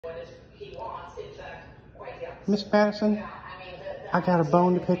Miss Madison, I got a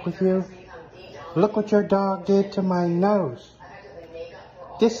bone to pick with you. Look what your dog did to my nose.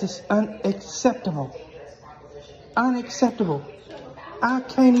 This is unacceptable. Unacceptable. I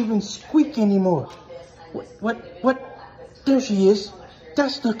can't even squeak anymore. What? There she is.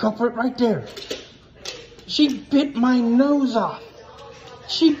 That's the culprit right there. She bit my nose off.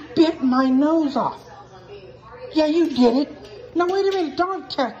 She bit my nose off. Yeah, you did it. Now, wait a minute. Don't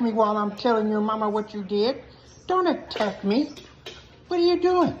attack me while I'm telling your mama what you did. Don't attack me. What are you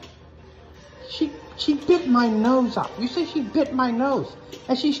doing? She bit my nose off. You see, she bit my nose.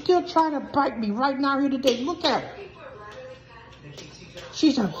 And she's still trying to bite me right now here today. Look at her.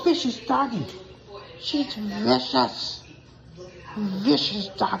 She's a vicious doggy. She's vicious. Vicious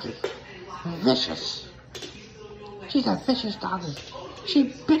doggy. Vicious. She's a vicious doggy.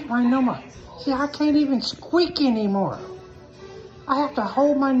 She bit my nose. See, I can't even squeak anymore. I have to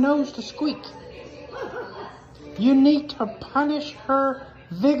hold my nose to squeak. You need to punish her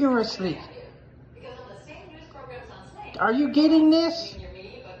vigorously. Are you getting this?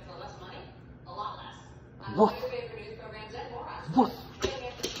 Woof. Woof.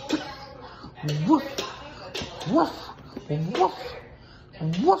 Woof. Woof. Woof.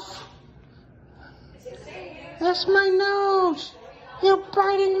 Woof. That's my nose. You're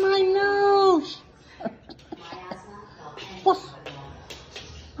biting my nose.